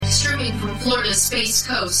Arriving from Florida's Space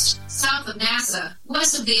Coast, south of NASA,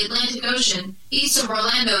 west of the Atlantic Ocean, east of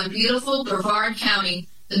Orlando in beautiful Brevard County,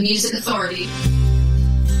 the Music Authority.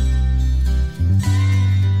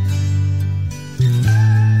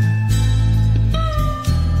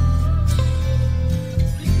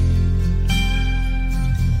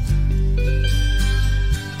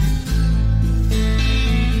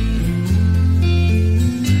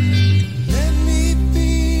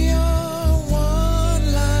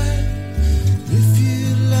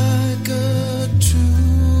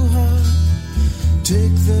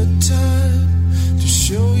 Take the time to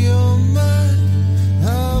show your mind.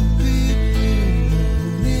 I'll be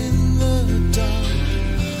alone in the dark.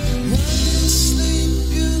 When you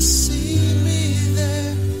sleep, you'll see me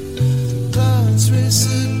there. Clouds race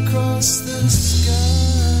across the sky.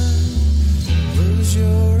 Close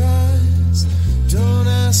your eyes, don't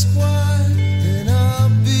ask why. And I'll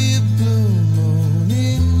be a blue moon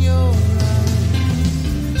in your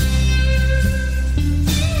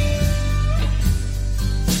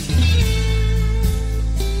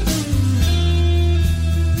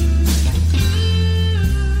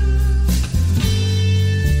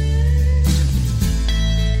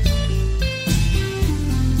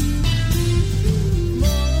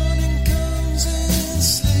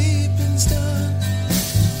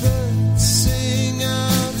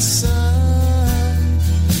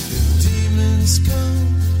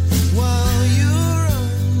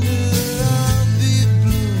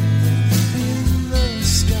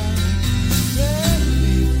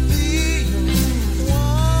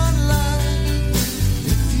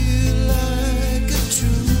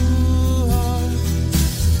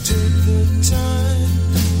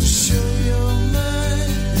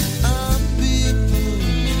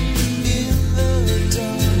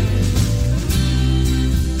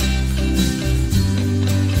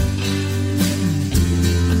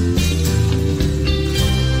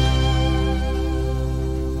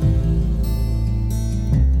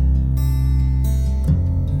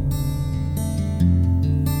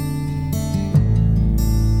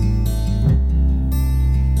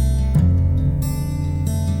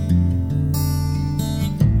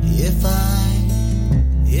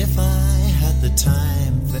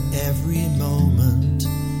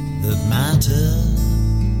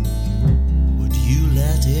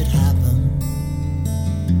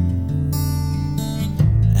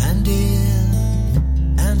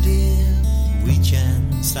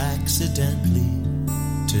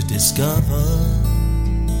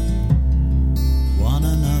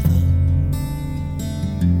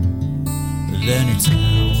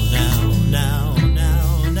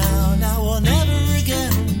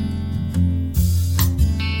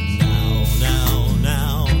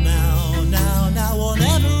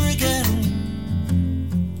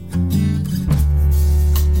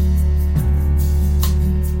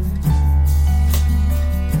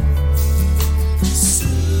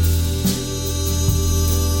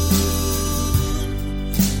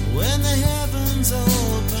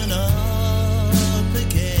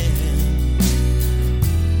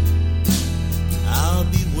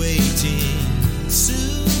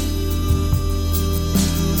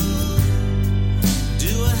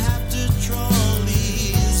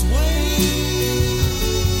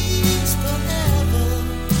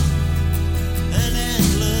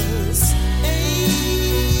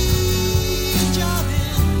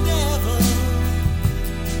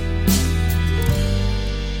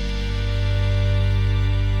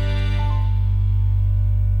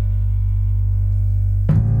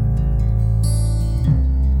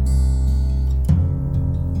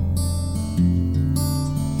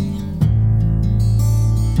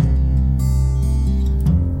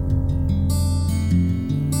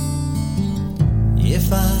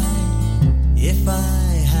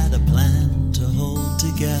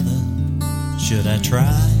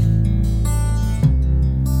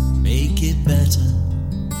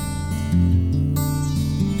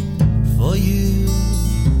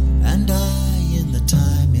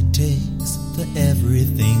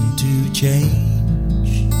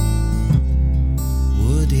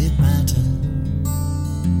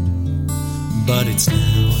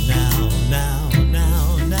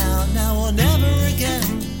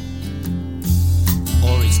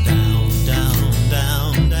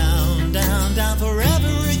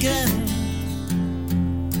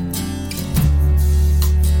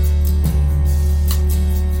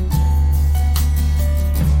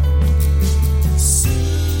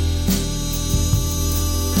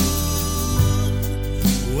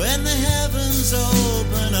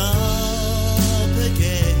open up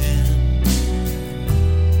again.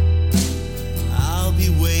 I'll be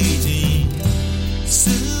waiting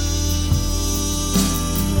soon.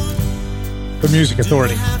 Music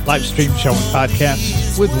Authority, live stream show and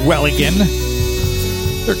podcast with Welligan.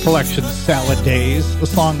 Their collection, Salad Days. The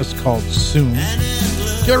song is called Soon.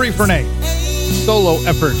 Jerry Fernet, solo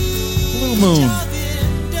effort, Blue Moon,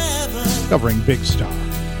 covering Big Star.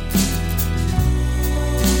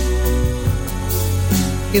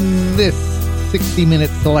 In this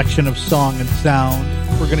 60-minute selection of song and sound,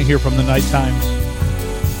 we're going to hear from the Night Times,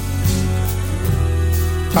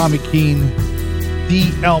 Tommy Keene, D.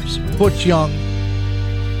 Alps, Butch Young,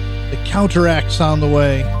 the Counteracts on the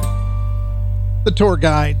way, the Tour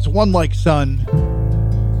Guides, One Like Sun,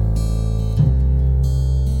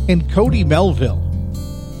 and Cody Melville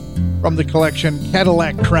from the collection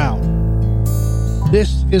Cadillac Crown.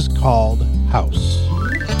 This is called House.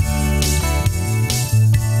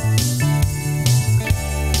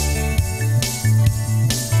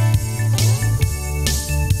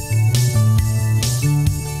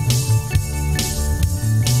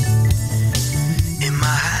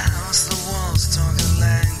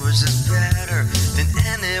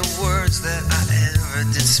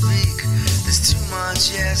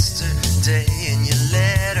 Yesterday in your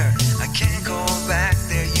letter, I can't go back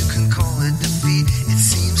there. You can call it defeat. It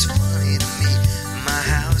seems funny to me. My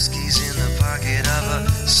house keys in the pocket of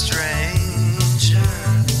a stranger.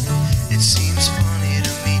 It seems funny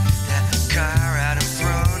to me that car out in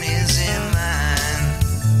front is in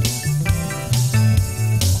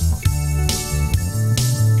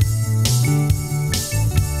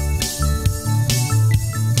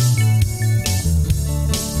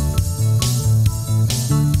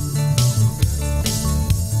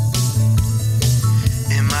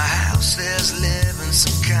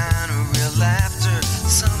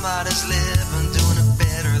somebody's living, doing it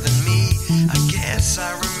better than me. I guess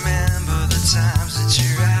I remember the times that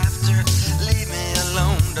you're after. Leave me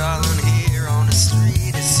alone, darling, here on the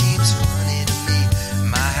street. It seems funny to me.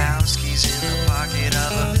 My house keys in the pocket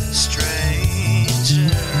of a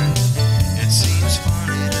stranger. It seems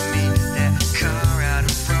funny to me that car out in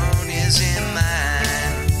front is in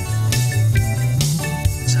mine.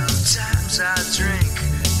 Sometimes I drink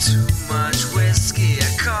too much whiskey. I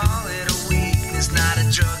call it a weakness, not a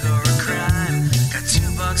drug or a crime. Got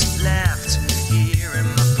 $2 left here in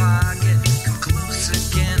my pocket. Come close.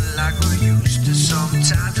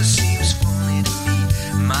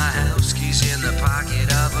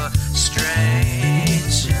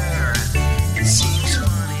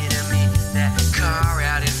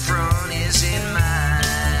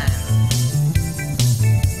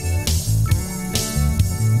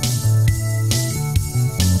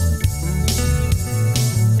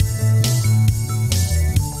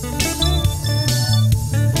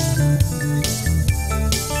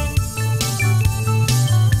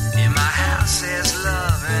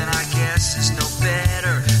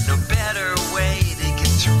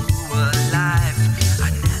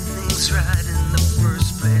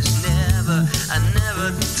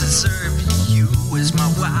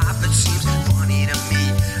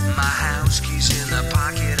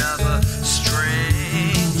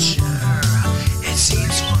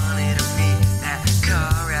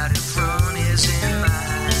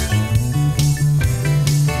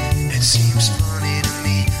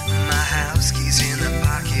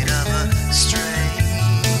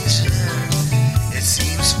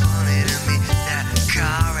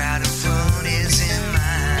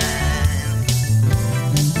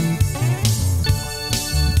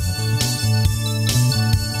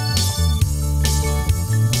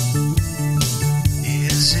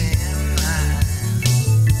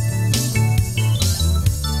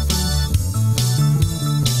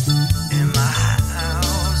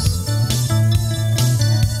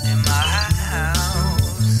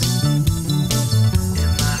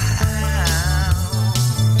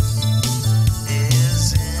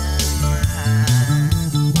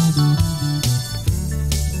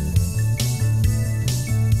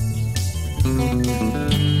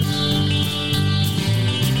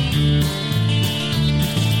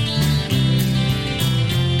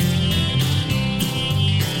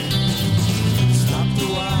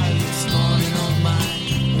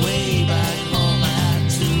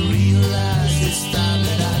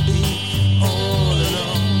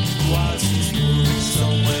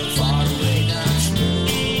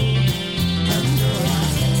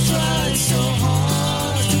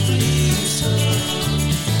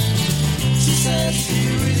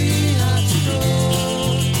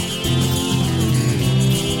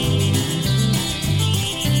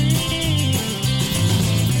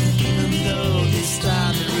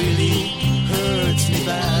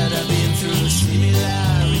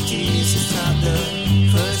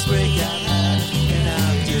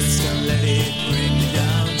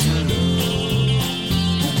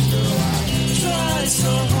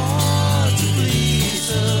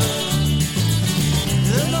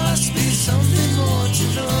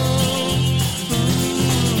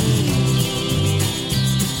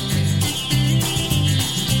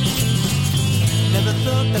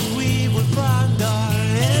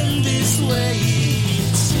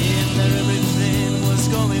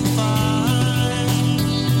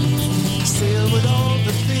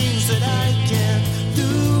 things that I can't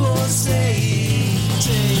do or say.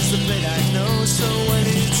 Change the fate I know, so when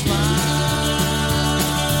it's mine.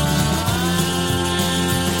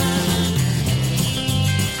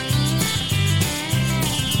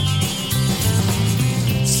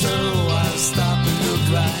 So I'll stop and look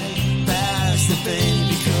right past the pain,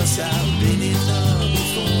 because I've been in love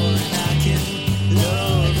before and I can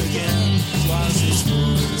love again. While she's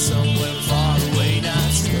moving somewhere far away,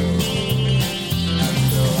 not slow.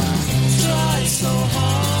 And though I tried so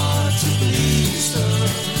hard to please her,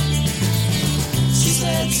 she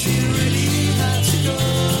said she really had to go.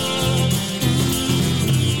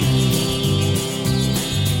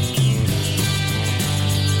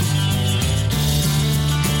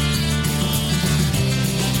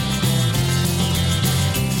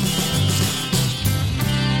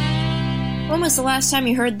 When was the last time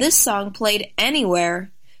you heard this song played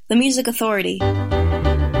anywhere? The Music Authority.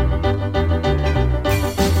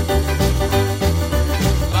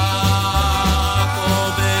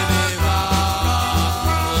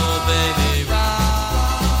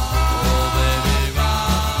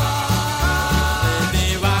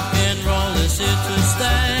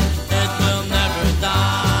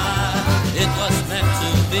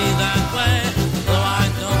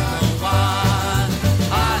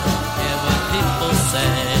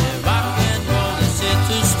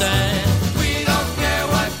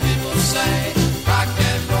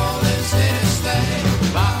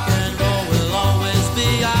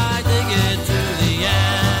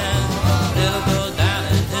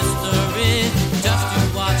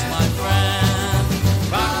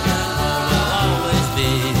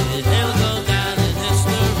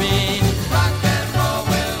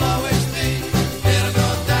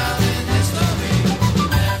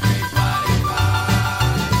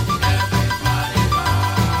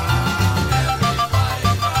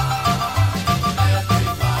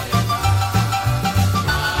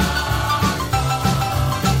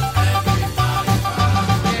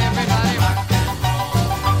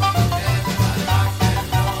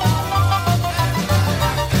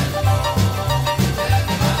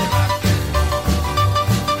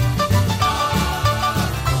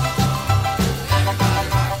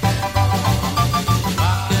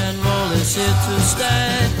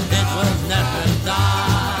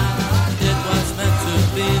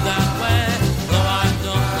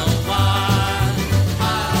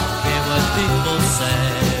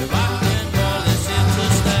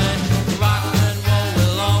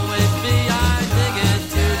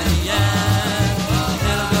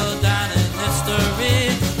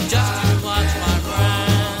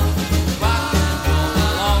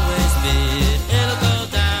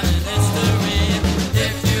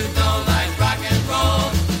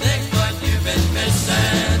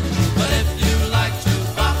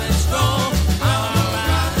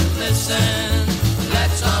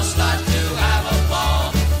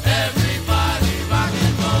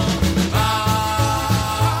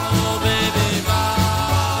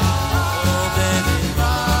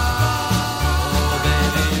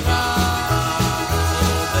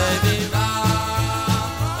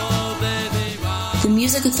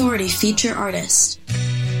 Music Authority feature artist.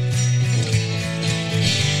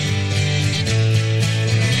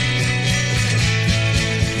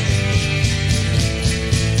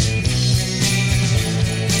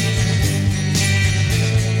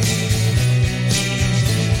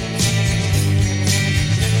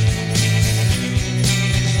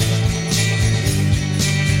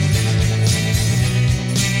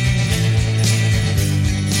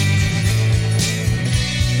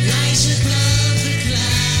 Rise above the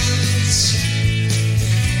clouds.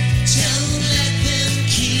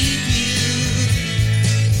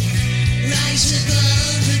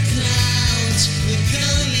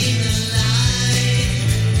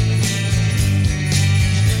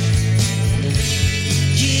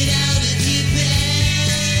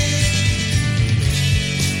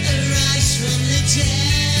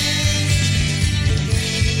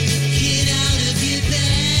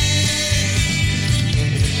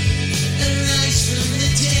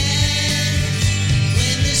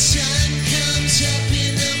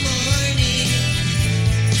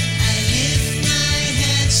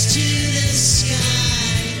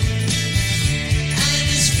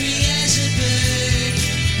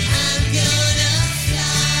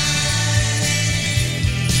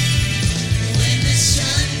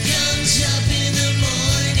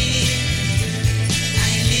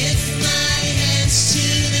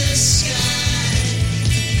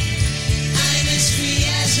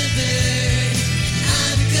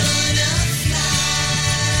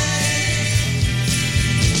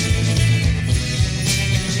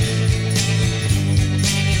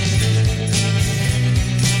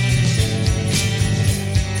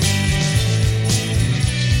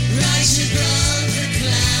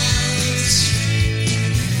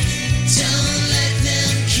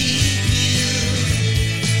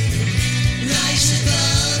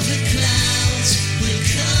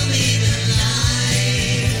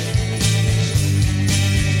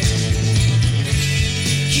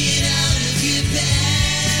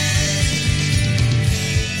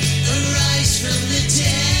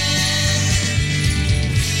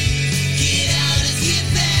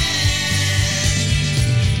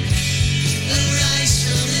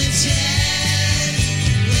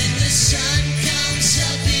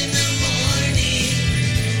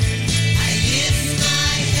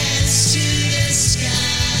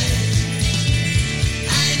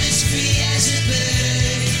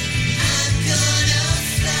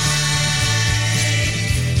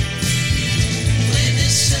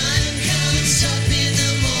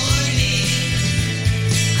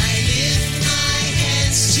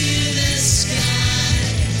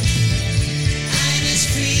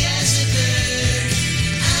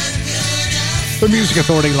 The Music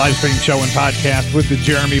Authority live stream show and podcast with the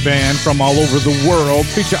Jeremy Band from all over the world.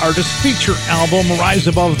 Feature artist feature album Rise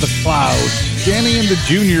Above the Clouds. Danny and the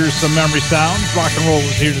Juniors, some memory sounds. Rock and roll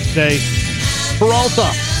is here to stay. Peralta,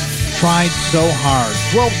 Tried So Hard.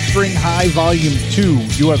 12-string high volume 2.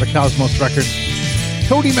 You Are the Cosmos Records.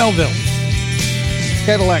 Cody Melville,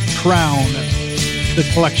 Cadillac Crown. The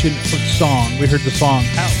collection of song. We heard the song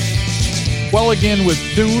House. Well Again with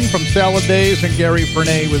Soon from Salad Days, and Gary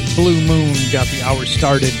Fernay with Blue Moon got the hour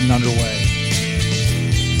started and underway.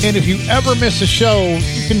 And if you ever miss a show,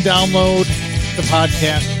 you can download the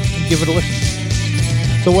podcast and give it a listen.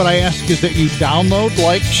 So what I ask is that you download,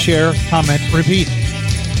 like, share, comment, repeat.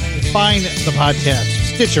 Find the podcast,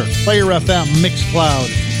 Stitcher, Player FM, Mixcloud,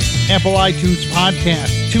 Apple iTunes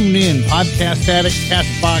Podcast, TuneIn, Podcast Addict,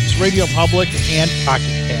 CastBox, Radio Public, and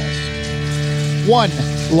Pocket Cast. One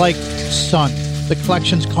Like Sun. The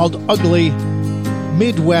collection's called Ugly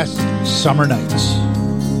Midwest Summer Nights.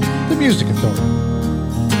 The Music Authority.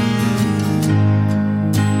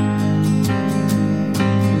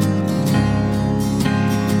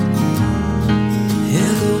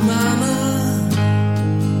 Hello, Mama.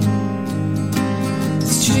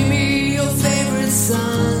 Is Jimmy your favorite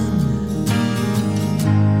son?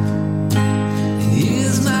 And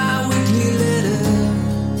here's my weekly letter.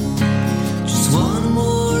 Just one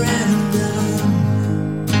more and I'm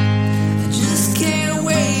done. I just can't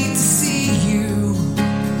wait to see you.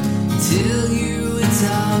 Tell you it's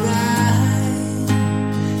alright.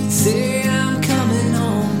 Say I'm coming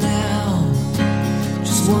home now.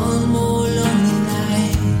 Just one more lonely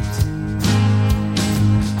night.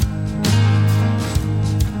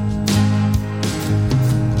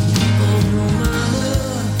 Oh no, Mama,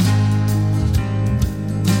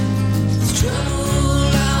 there's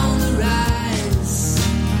trouble on the rise.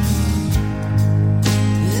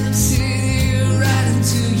 And I'm sitting here writing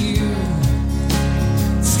to you.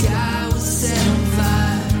 The sky was set on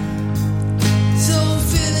fire. So I'm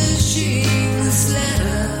finishing this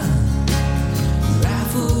letter,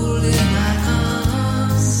 rifle in my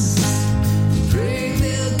arms. Pray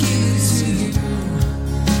they'll give it to you,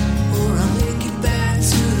 or I'll make it back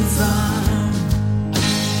to the farm.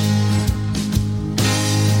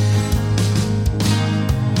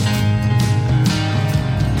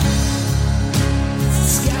 The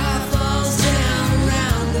sky falls down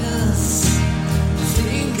around us.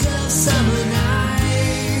 Think of summer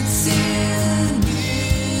nights in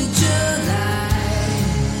mid-July.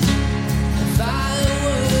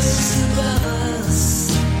 Fireworks above us.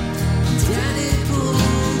 Daddy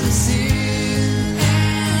pulled us in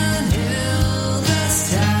and held us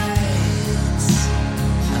tight.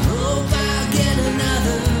 I hope I'll get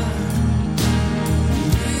another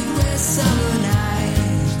Midwest summer night.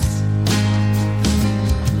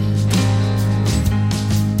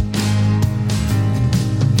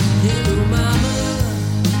 Hello, Mama.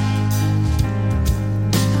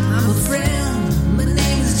 I'm a friend. My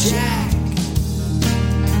name is Jack.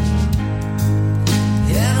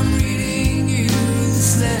 And I'm reading you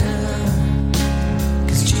this letter,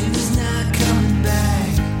 'cause Jimmy's not coming back.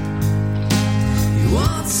 He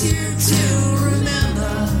wants you to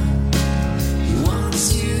remember. He wants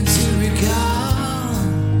you to recall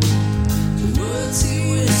the words he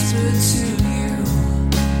whispered to you.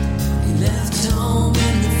 He left home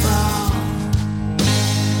in the fall.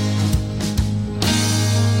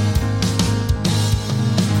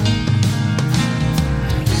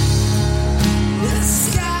 The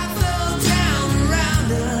sky fell down around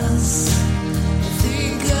us.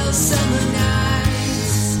 Think of summer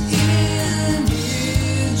nights in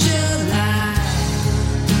mid-July.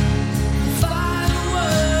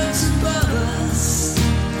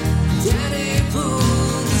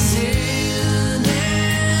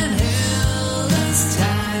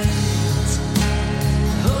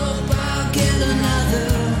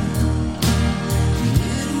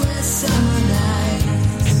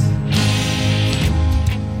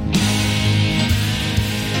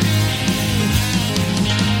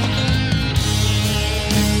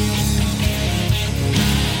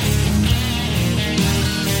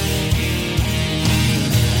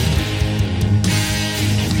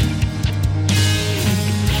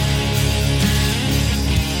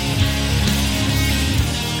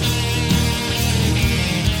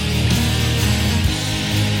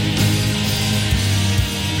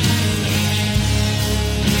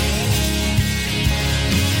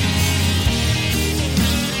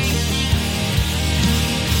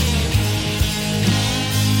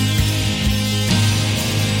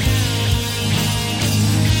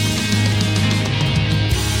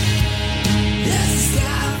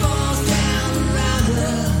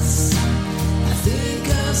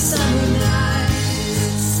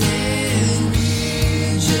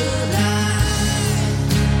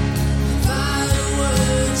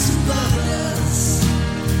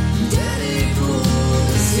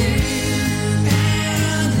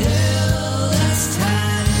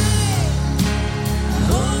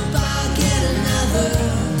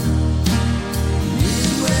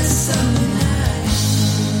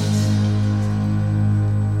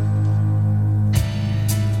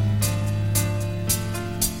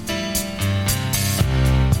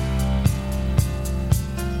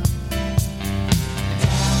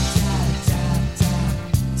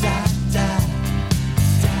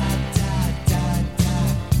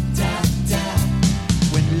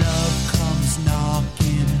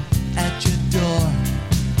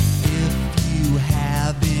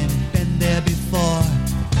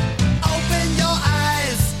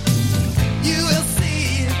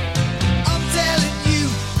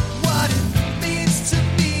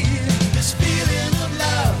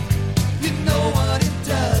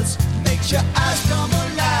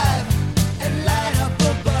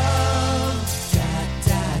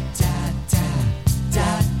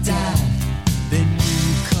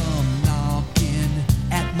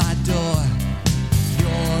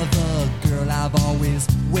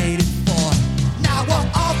 waited for. Now we're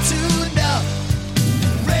all tuned up,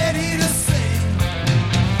 ready to sing.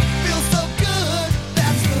 Feels so good,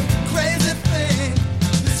 that's the crazy thing.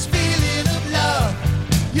 This feeling of love,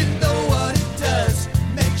 you know what it does.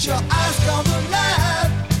 Makes your eyes come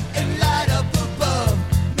alive and light up above.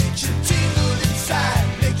 Makes you tingle inside,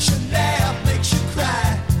 makes you laugh, makes you cry.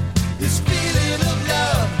 This feeling of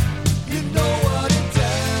love, you know what it does.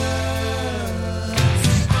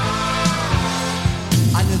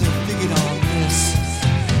 I never figured all this.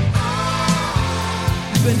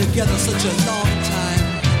 We've been together such a long time.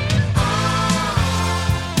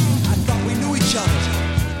 I thought we knew each other.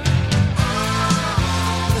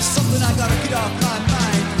 There's something I gotta get off my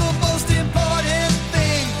mind. The most important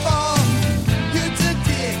thing for you to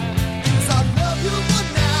dig is I love you more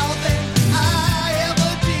now than I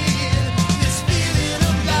ever did. This feeling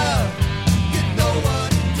of love, you know what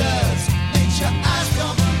it does. Makes your eyes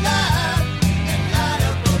come alive and light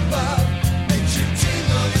up above. Makes you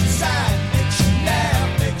tingle inside, makes you laugh,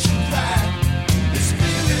 makes you cry. This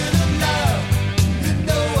feeling of love, you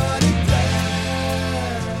know what it does.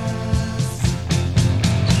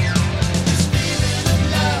 This feeling of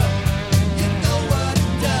love, you know what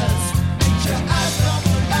it does. Makes your eyes come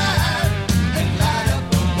alive and light up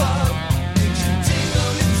above. Makes you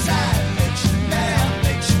tingle inside, makes you laugh,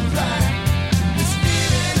 makes you cry. This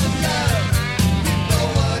feeling of love, you know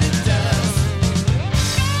what it does.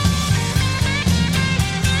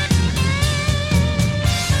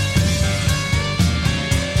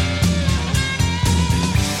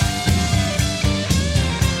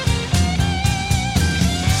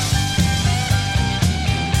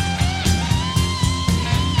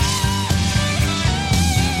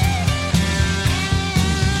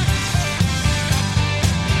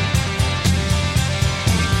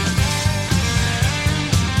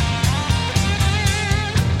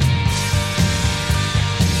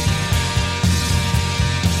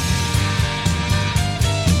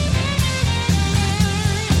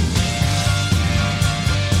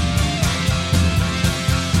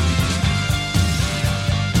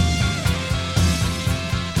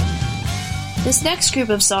 This next group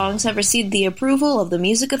of songs have received the approval of the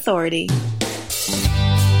Music Authority.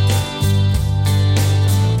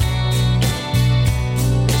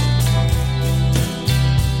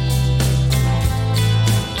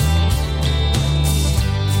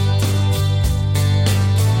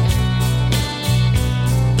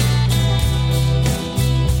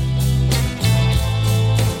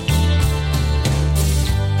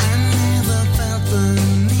 I never felt the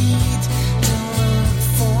need to look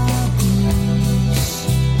for clues.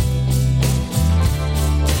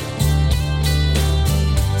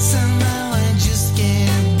 Somehow I just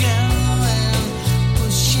kept going,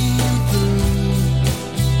 pushing through.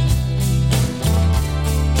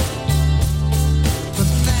 But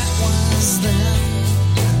that was then,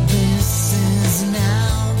 this is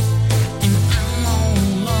now, and I'm all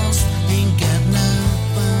lost, ain't got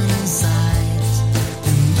nothing inside.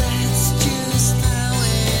 And that's just how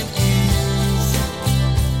it is.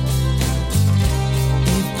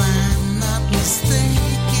 If I'm not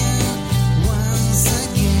mistaken, once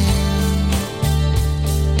again,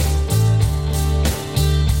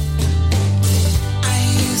 I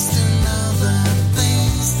used to know the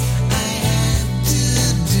things I had to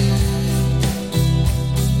do.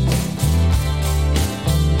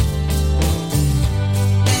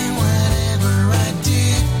 And whatever I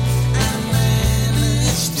did, I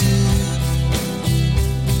managed to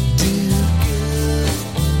do good.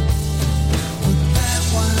 But that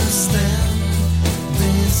was then,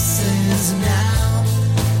 this is now,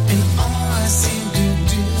 and all I seem to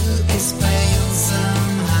do is fail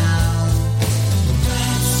somehow.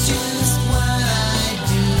 That's just what I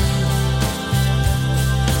do.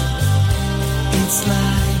 It's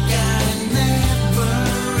like I never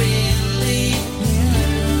really knew.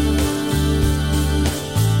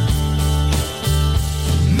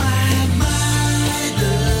 My mind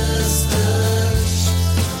is touched.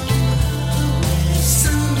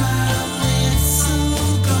 Somehow it's so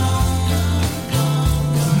gone.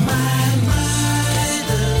 My mind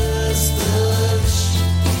is touched.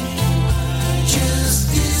 Just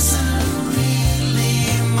isn't really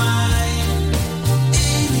mine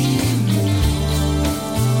anymore.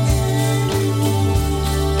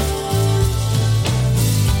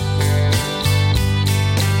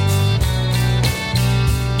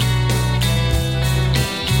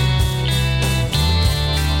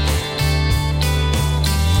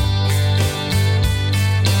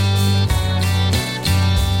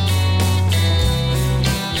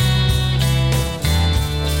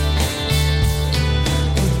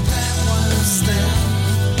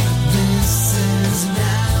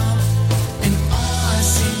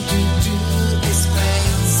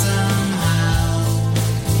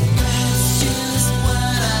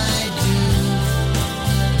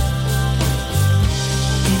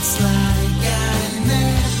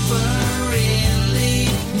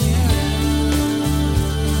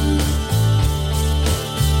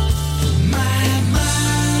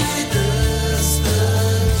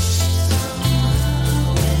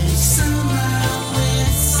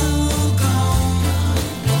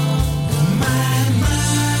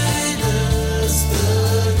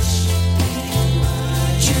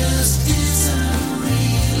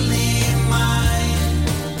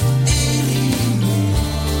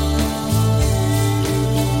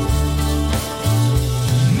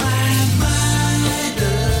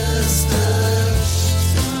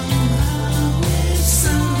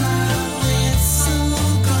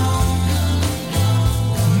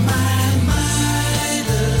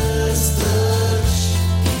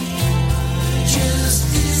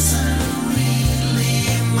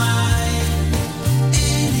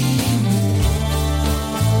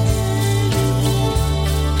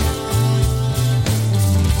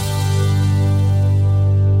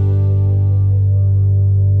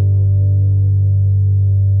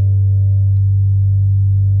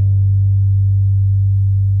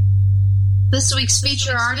 This week's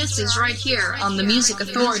feature artist is right here on The Music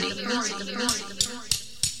Authority.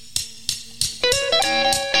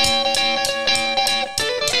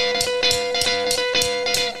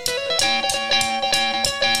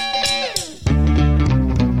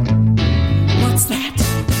 What's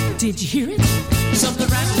that? Did you hear it? Something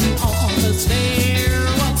rattling on the stair.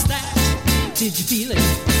 What's that? Did you feel it?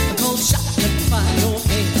 A cold shot left by your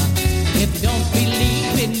head. If you don't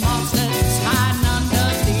believe in monsters hiding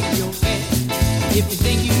underneath your bed, if you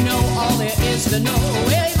think you know all there is to know,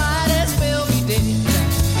 well, you might as well be dead.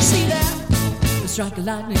 See that? The strike of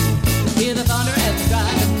lightning. Hear the thunder and the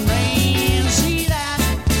driving rain. See that?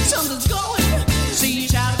 Something's going. See you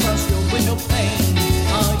shout across your window pane.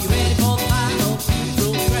 Are you ready for the final?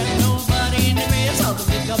 Rules grab nobody in the grass. All the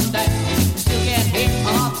wind come down. You still can't hear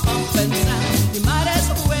all the bumping sound. You might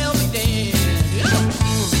as well be dead.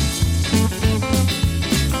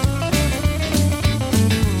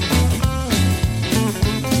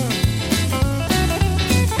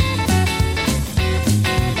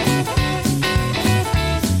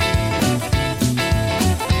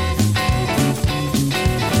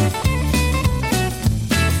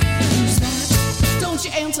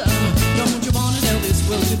 Don't you wanna know this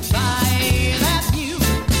world goodbye? That view,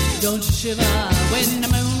 don't you shiver when the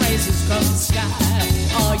moon races across the sky?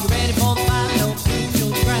 Are you ready for the final?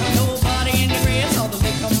 You'll ground nobody in the grass, all the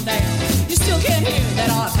wind come down. You still can't hear that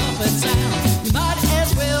odd pumping sound. You might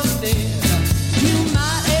as well be dead. You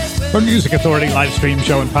might as well. From Music Authority live stream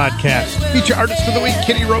show and podcast. Feature artist of the week,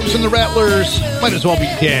 Kitty Rose and the Rattlers. Might as well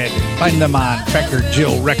be dead. Find them on Becker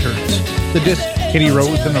Jill Records. The disc Kitty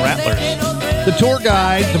Rose and the Rattlers. The tour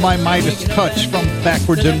guide to My Midas Touch from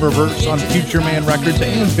Backwards in Reverse on Future Man Records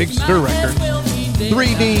and Big Stir Records.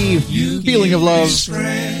 3D, Feeling of Love.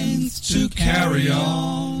 Strength to carry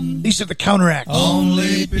on. These are the Counteracts.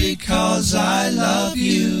 Only because I love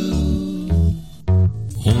you.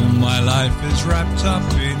 All my life is wrapped up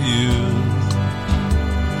in you.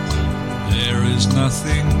 There is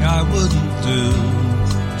nothing I wouldn't do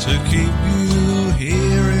to keep you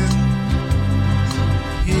here in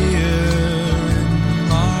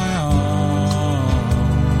my arms.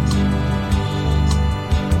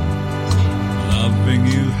 Loving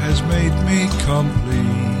you has made me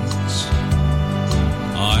complete.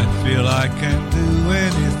 I feel I can do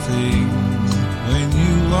anything when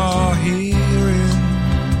you are here in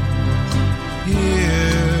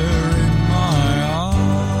my arms.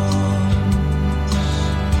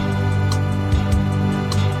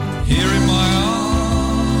 Here in my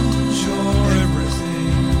arms, you're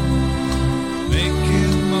everything,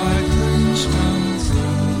 making my dreams come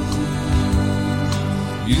true.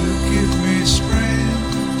 You give me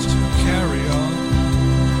strength to carry on,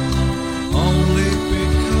 only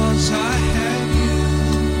because I have you.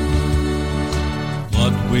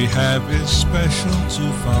 What we have is special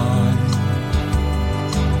to find.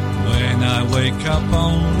 When I wake up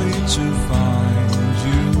only to find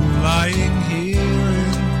you lying here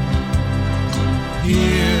in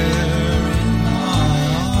my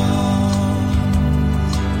arms.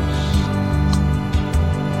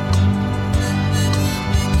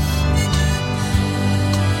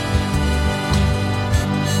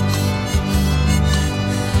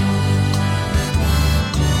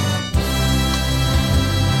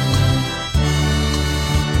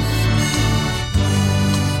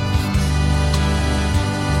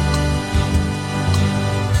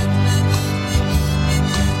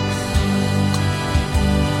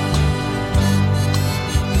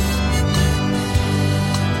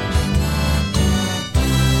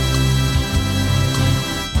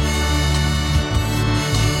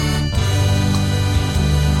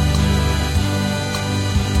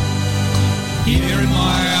 Here in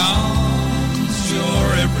my arms,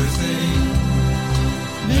 you're everything,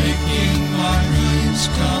 making my dreams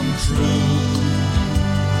come true.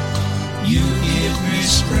 You give me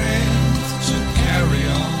strength to carry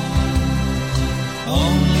on,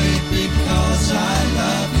 only because I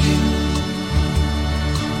love you.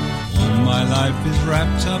 All my life is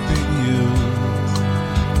wrapped up in you.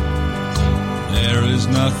 There is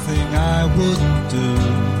nothing I wouldn't do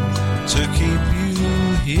to keep you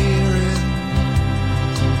here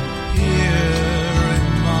in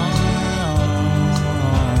my arms.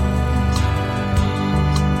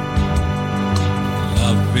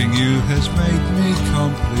 Loving you has made me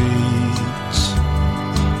complete.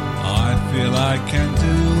 I feel I can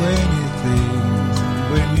do anything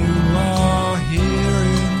when you are here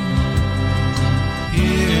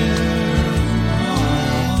in my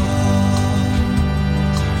arms.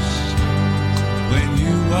 When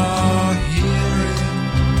you are here,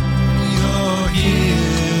 you're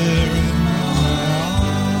here in my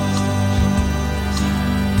arms.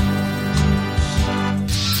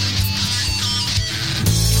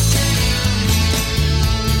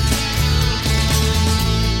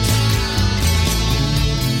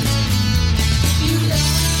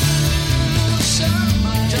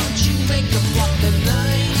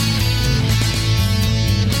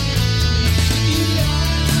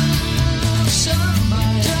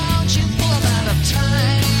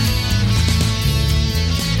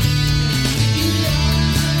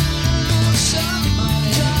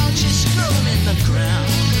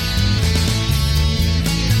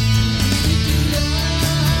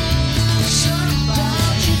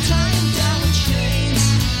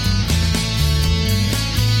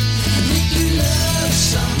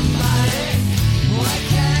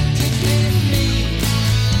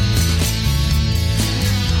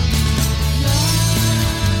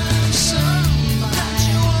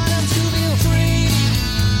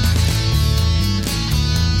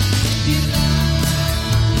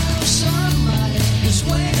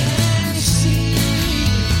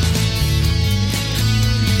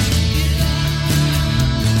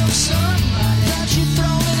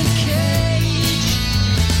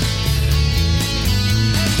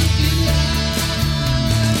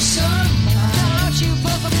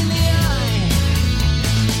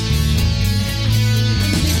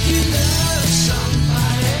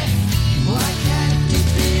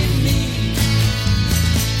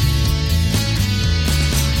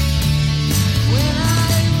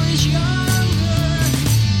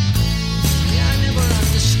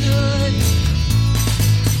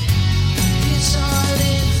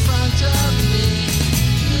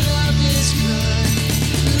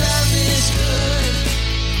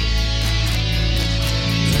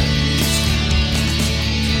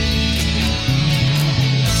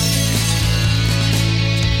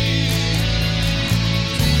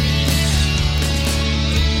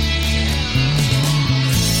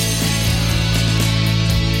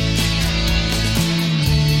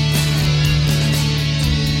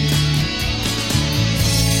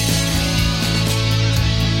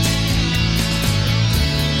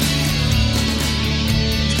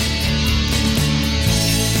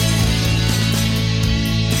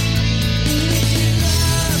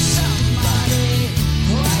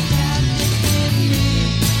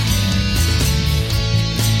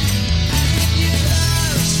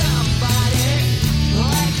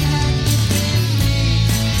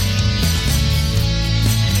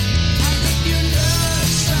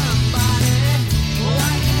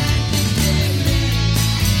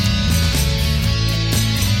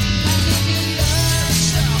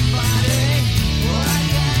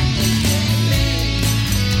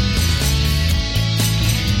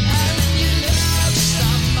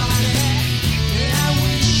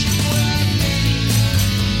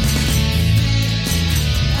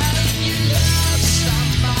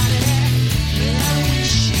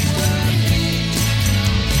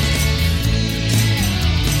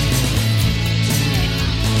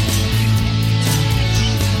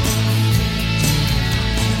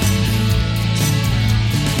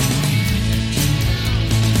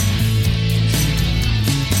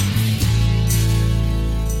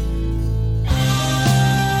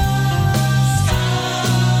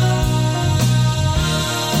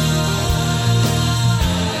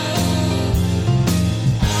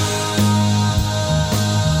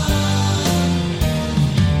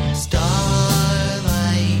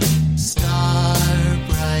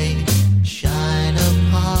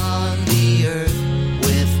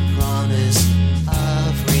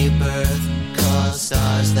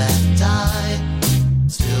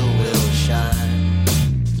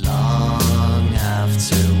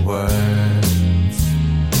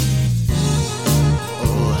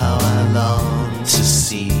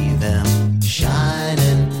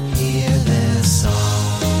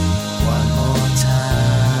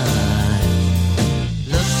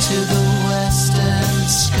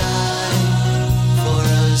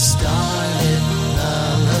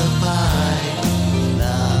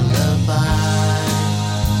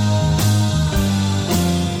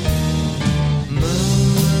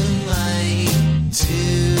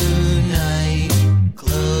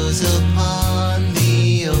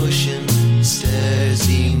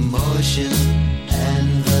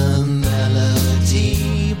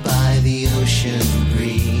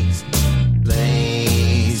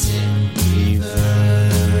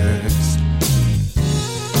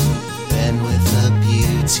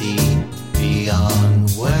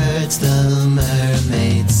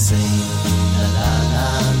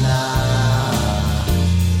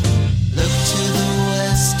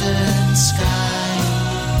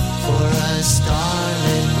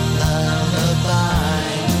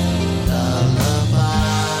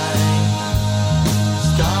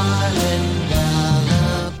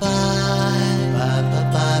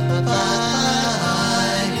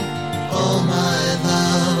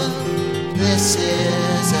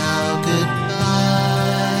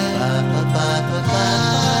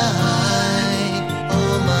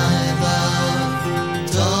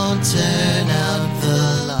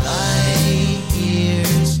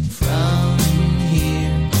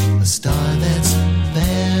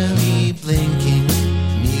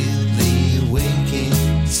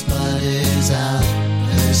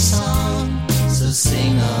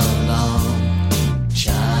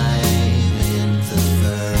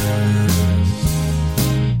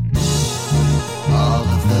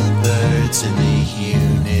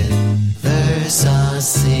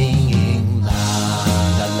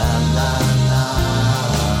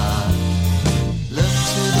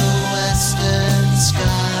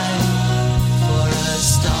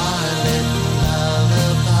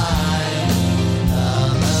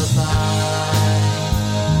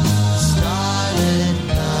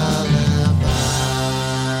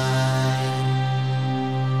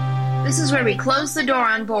 This is where we close the door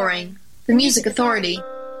on boring. The Music Authority.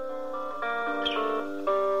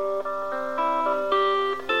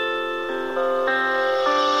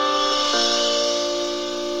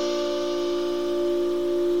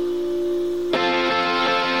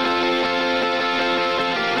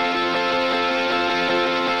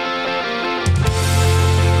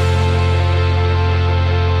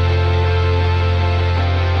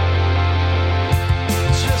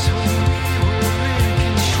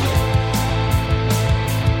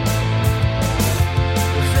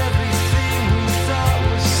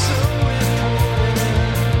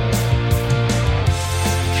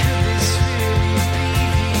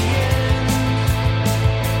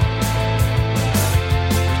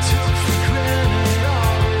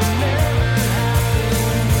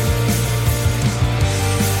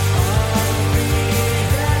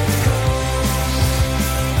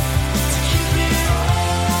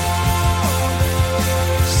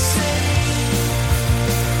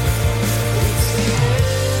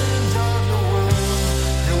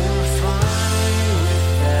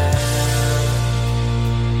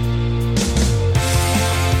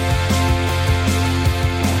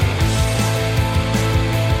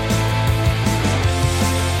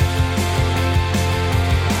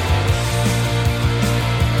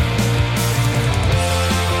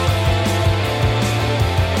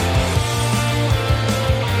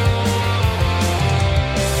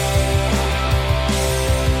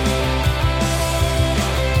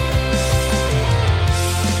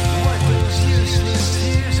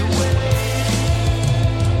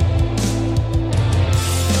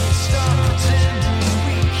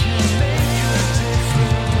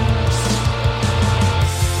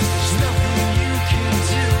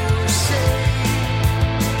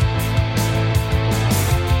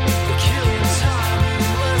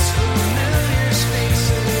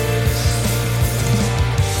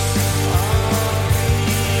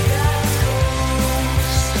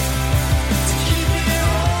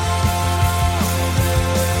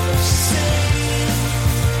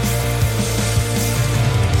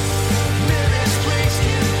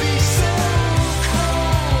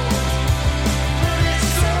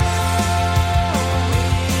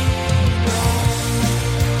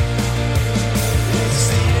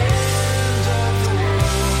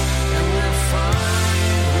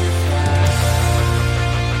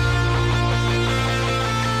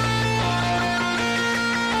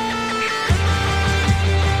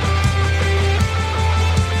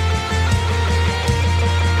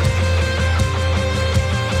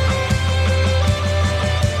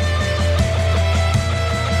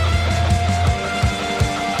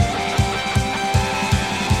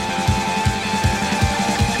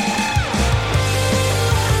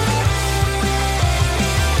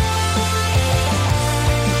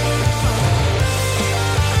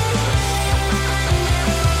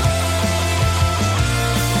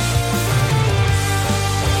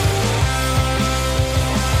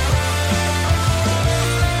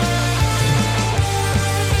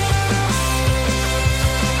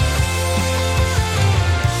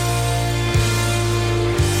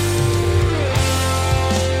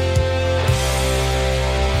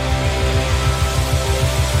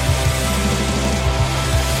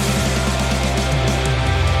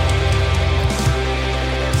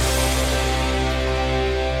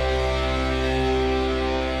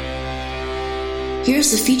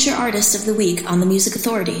 Here's the feature artist of the week on the Music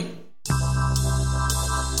Authority.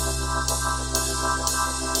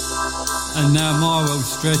 And now my road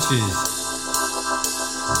stretches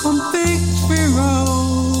from Victory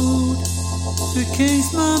Road to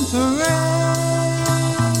Kingsman Parade,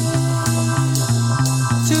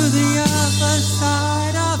 to the other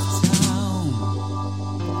side of town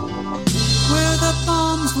where the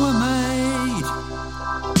bombs were made.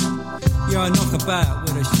 Yeah, I knock about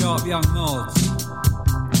with a sharp young nods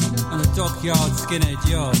and a dockyard skinhead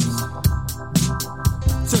jobs.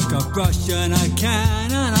 Took a brush and a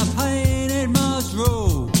can and I painted Mars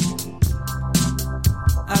Rule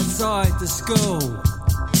outside the school.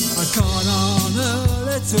 I can't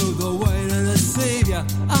unearth it to the way to deceive ya.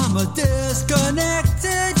 I'm a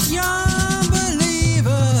disconnected young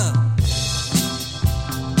believer.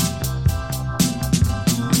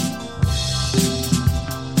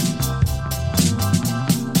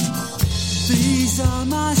 These are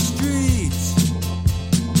my streets.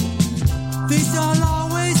 These will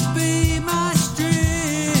always be my streets.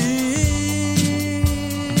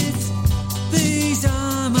 These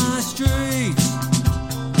are my streets.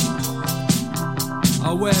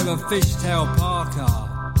 I wear a fishtail parka,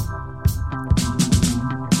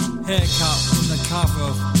 haircut from the cover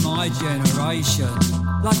of My Generation.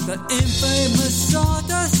 like the infamous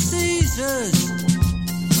sort of Caesars.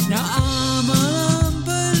 Now I'm an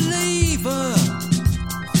unbeliever.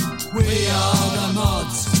 We are the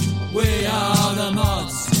mods. We are the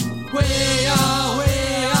mods. We are the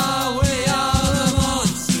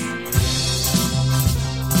mods.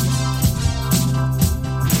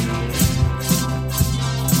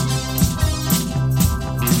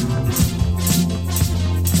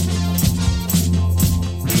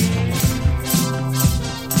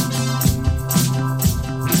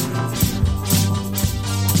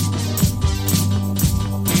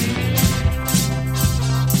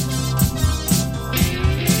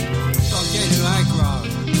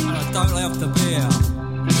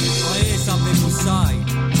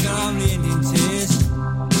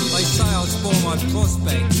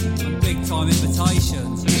 Prospect and big time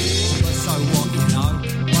invitations, but so what, you know,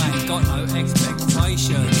 I ain't got no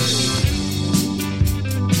expectations.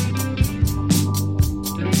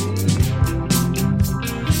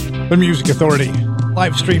 The Music Authority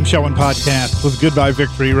live stream show and podcast with Goodbye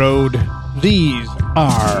Victory Road. These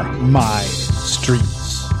are my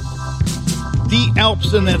streets. The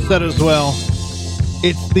Alps in that set as well.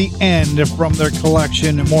 It's the end from their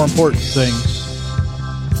collection, More Important Things.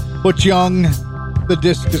 Butch Young, the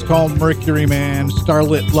disc is called Mercury Man,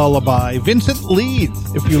 Starlit Lullaby. Vincent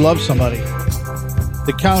Leeds, If You Love Somebody.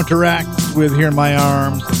 The Counteract with Here in My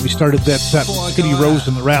Arms. We started that set with Kitty Rose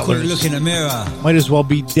and the Rattlers. Look in the mirror. Might As Well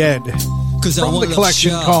Be Dead. From the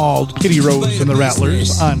collection called Kitty Rose and the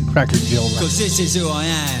Rattlers on Cracker Jill. Because this is who I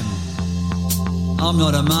am. I'm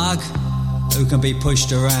not a mug who can be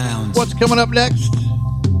pushed around. What's coming up next?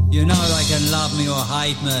 You know they can love me or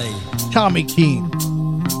hate me. Tommy Keene.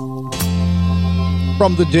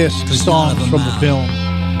 From the disc, Songs from the Film,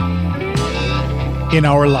 In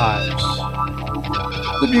Our Lives.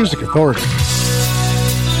 The Music Authority.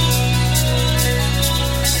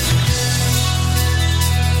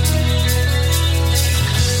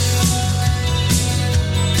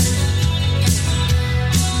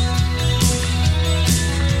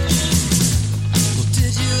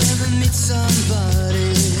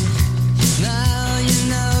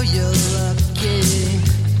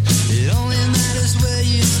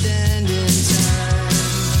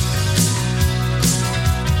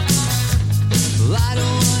 I don't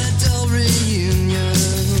wanna dull read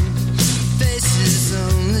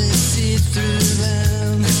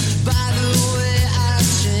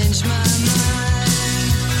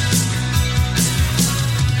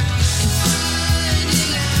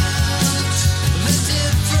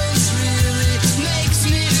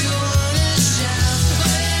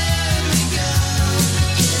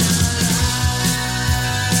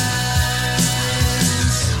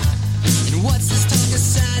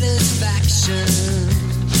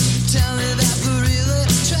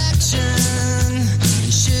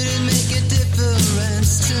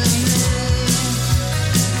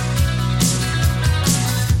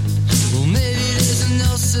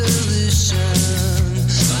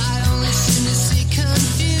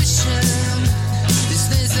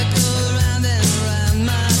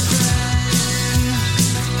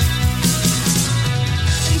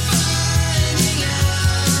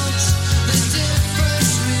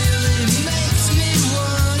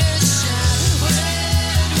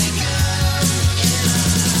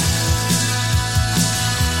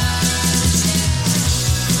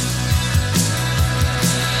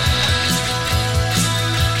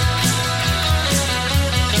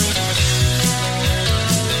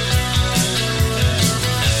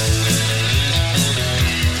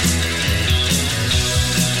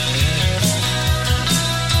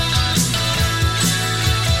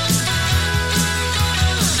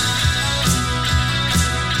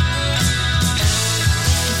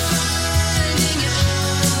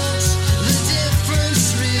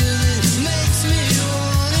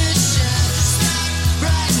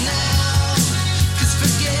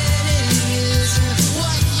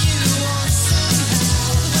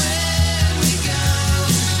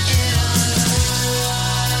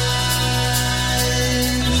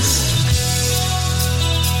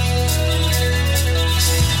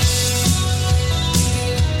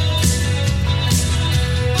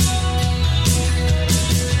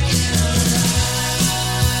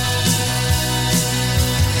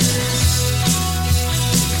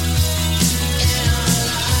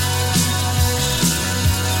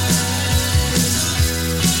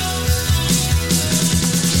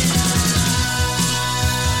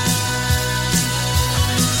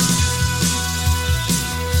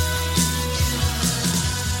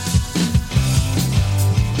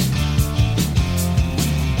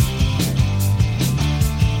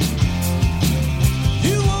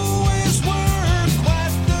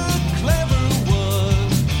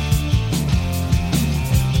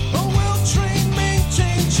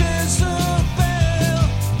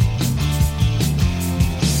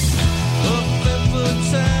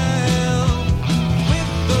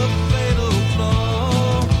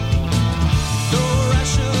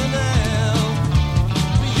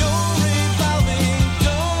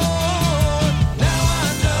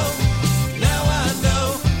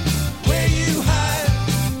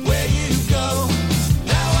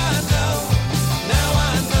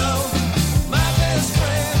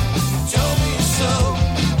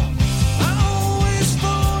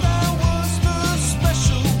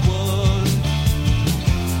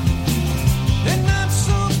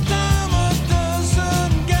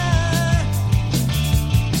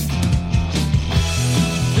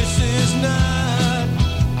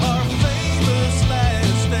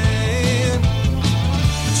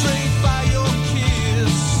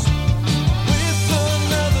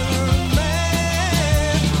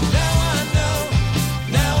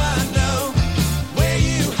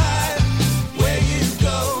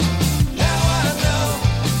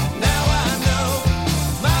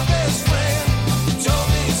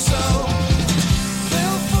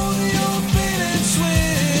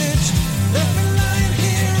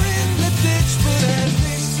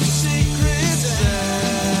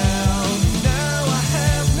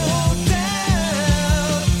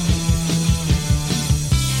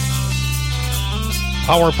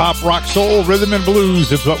Power pop, rock, soul, rhythm, and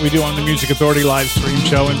blues. It's what we do on the Music Authority live stream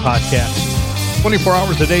show and podcast. 24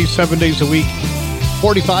 hours a day, 7 days a week.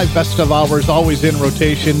 45 best of hours, always in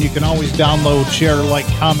rotation. You can always download, share, like,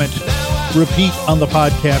 comment, repeat on the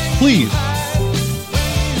podcast. Please.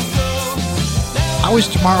 How is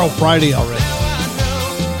tomorrow Friday already?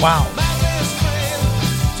 Wow.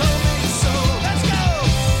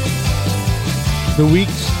 The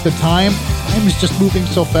weeks, the time is just moving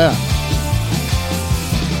so fast.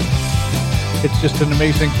 It's just an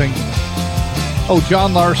amazing thing. Oh,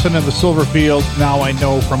 John Larson and the Silverfields, now I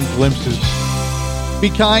know from glimpses.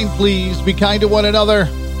 Be kind, please. Be kind to one another.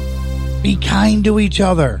 Be kind to each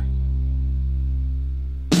other.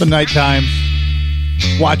 The night times,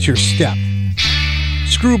 watch your step.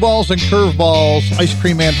 Screwballs and curveballs, Ice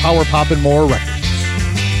Cream Man, Power Pop, and more records.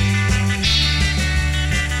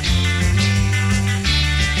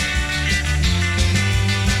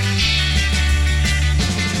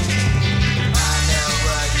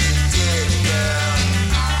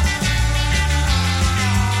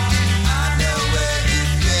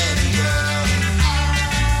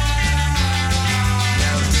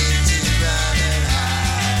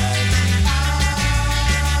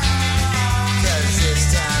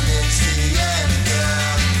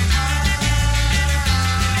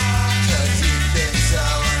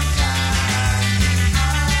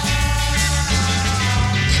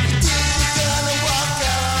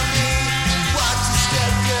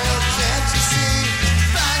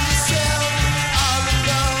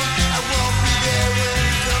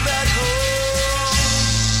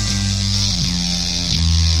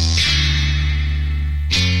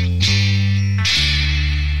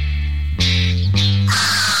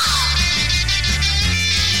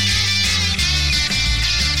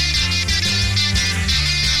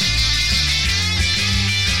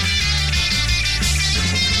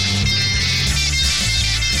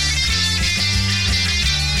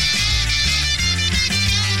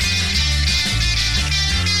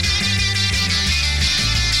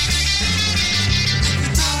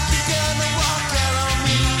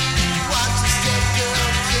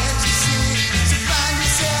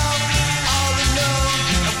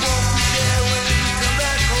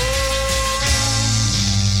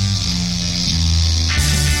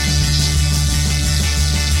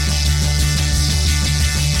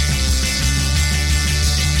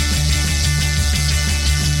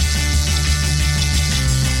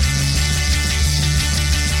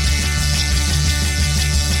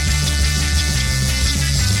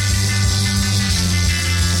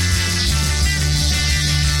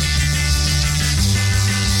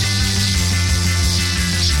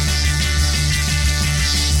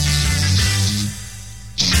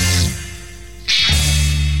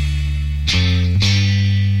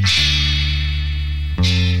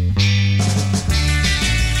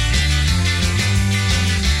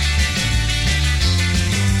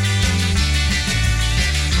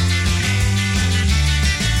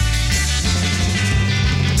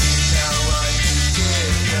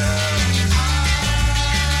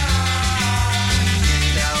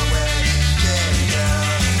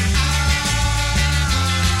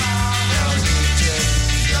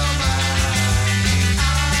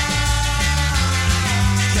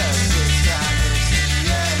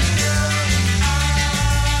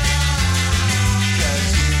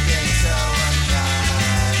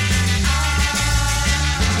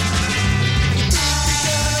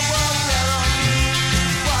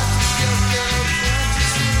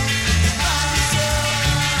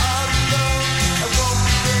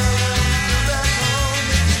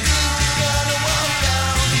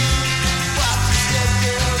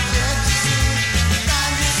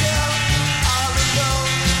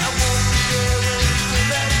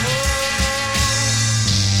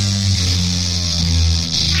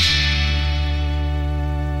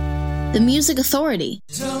 The Music Authority.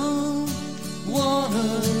 Don't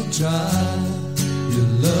wanna drive your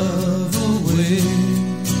love away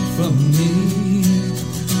from me.